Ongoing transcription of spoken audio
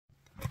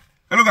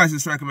Hello guys,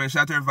 it's Striker, man.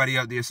 Shout out to everybody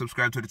out there.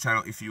 Subscribe to the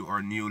channel if you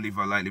are new. Leave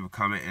a like, leave a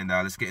comment, and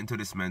let's get into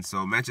this, man.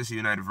 So Manchester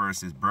United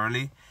versus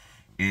Burnley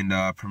in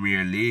the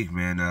Premier League,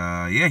 man.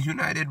 Yeah,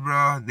 United,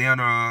 bro. They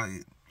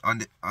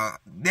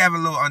they have a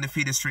little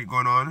undefeated streak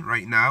going on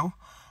right now.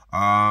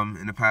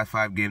 In the past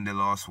 5 games, they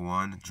lost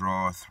 1,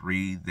 draw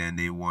 3, then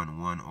they won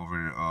 1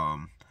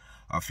 over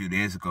a few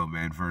days ago,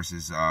 man,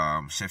 versus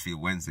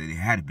Sheffield Wednesday. They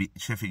had to beat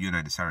Sheffield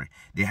United, sorry.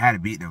 They had to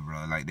beat them,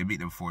 bro. Like, they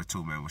beat them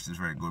 4-2, man, which is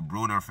very good.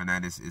 Bruno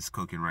Fernandes is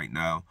cooking right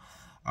now.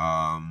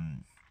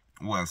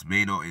 Who else?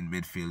 Mano in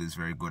midfield is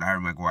very good. Harry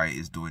Maguire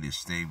is doing his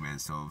thing, man.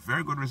 So,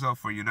 very good result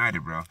for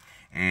United, bro.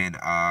 And,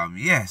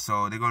 yeah,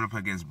 so they're going to play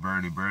against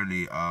Burnley.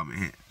 Burnley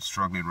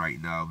struggling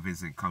right now.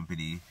 Vincent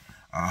Kompany.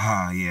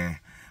 Yeah.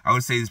 I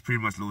would say he's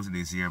pretty much losing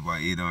his year,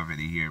 but he don't have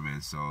any here,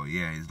 man. So,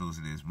 yeah, he's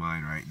losing his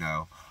mind right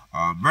now.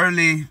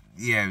 Burnley,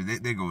 yeah,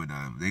 they're going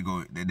down. They're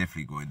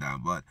definitely going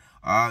down. But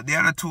they're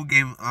on a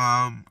 2-game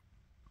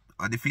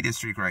undefeated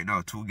streak right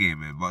now, 2-game,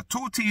 man. But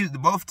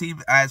both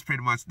teams has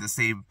pretty much the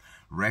same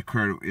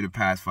record in the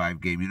past 5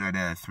 games. United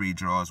had 3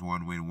 draws,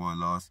 1 win, 1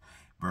 loss.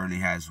 Burnley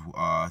has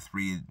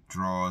 3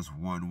 draws,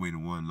 1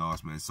 win, 1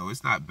 loss, man. So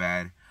it's not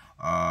bad.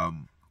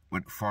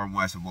 With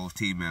form-wise for both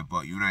teams, man,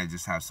 but United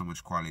just have so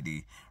much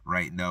quality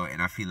right now,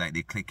 and I feel like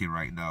they're clicking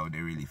right now.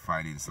 They're really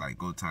fighting. It's like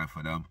go time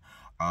for them,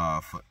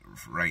 for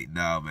right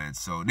now, man.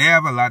 So they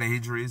have a lot of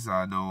injuries.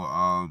 I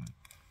know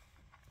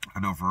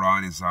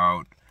Varane is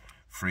out,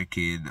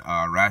 freaking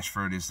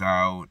Rashford is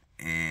out,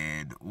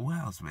 and who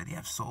else, man? They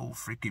have so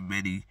freaking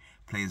many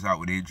players out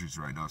with injuries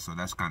right now, so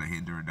that's kind of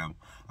hindering them.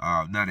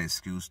 Not an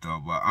excuse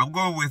though, but I'm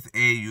going with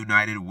a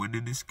United win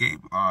in this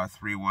game,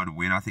 3-1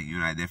 win. I think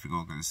United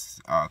definitely going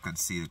to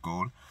concede a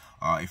goal.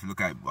 If you look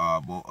at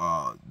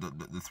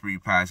the 3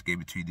 past game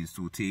between these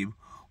 2 teams,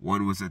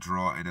 1 was a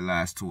draw, and the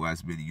last 2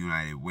 has been a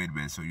United win,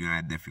 man. So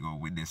United definitely going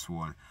to win this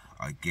one.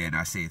 Again,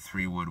 I say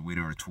 3-1 win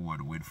or a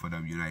 2-1 win for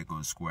them. United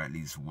going to score at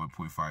least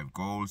 1.5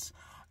 goals.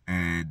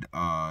 And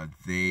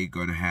they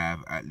gonna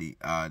have at least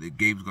the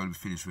game's gonna be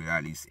finished with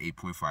at least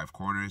 8.5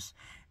 corners,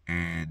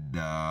 and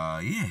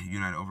yeah,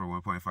 United over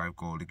 1.5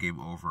 goal. The game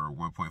over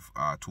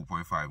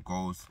 2.5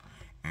 goals,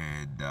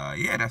 and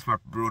yeah, that's my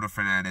Bruno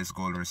Fernandes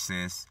goal or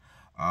assist.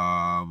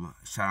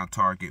 Shot on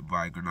target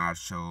by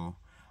Garnacho.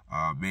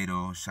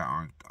 Mano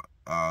shot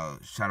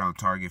on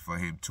target for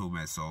him too,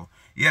 man. So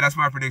yeah, that's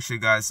my prediction,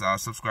 guys.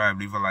 Subscribe,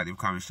 leave a like, leave a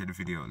comment, share the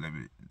video. Let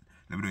me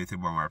know what you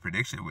think about my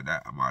prediction. With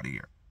that, I'm out of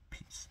here.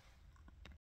 Peace.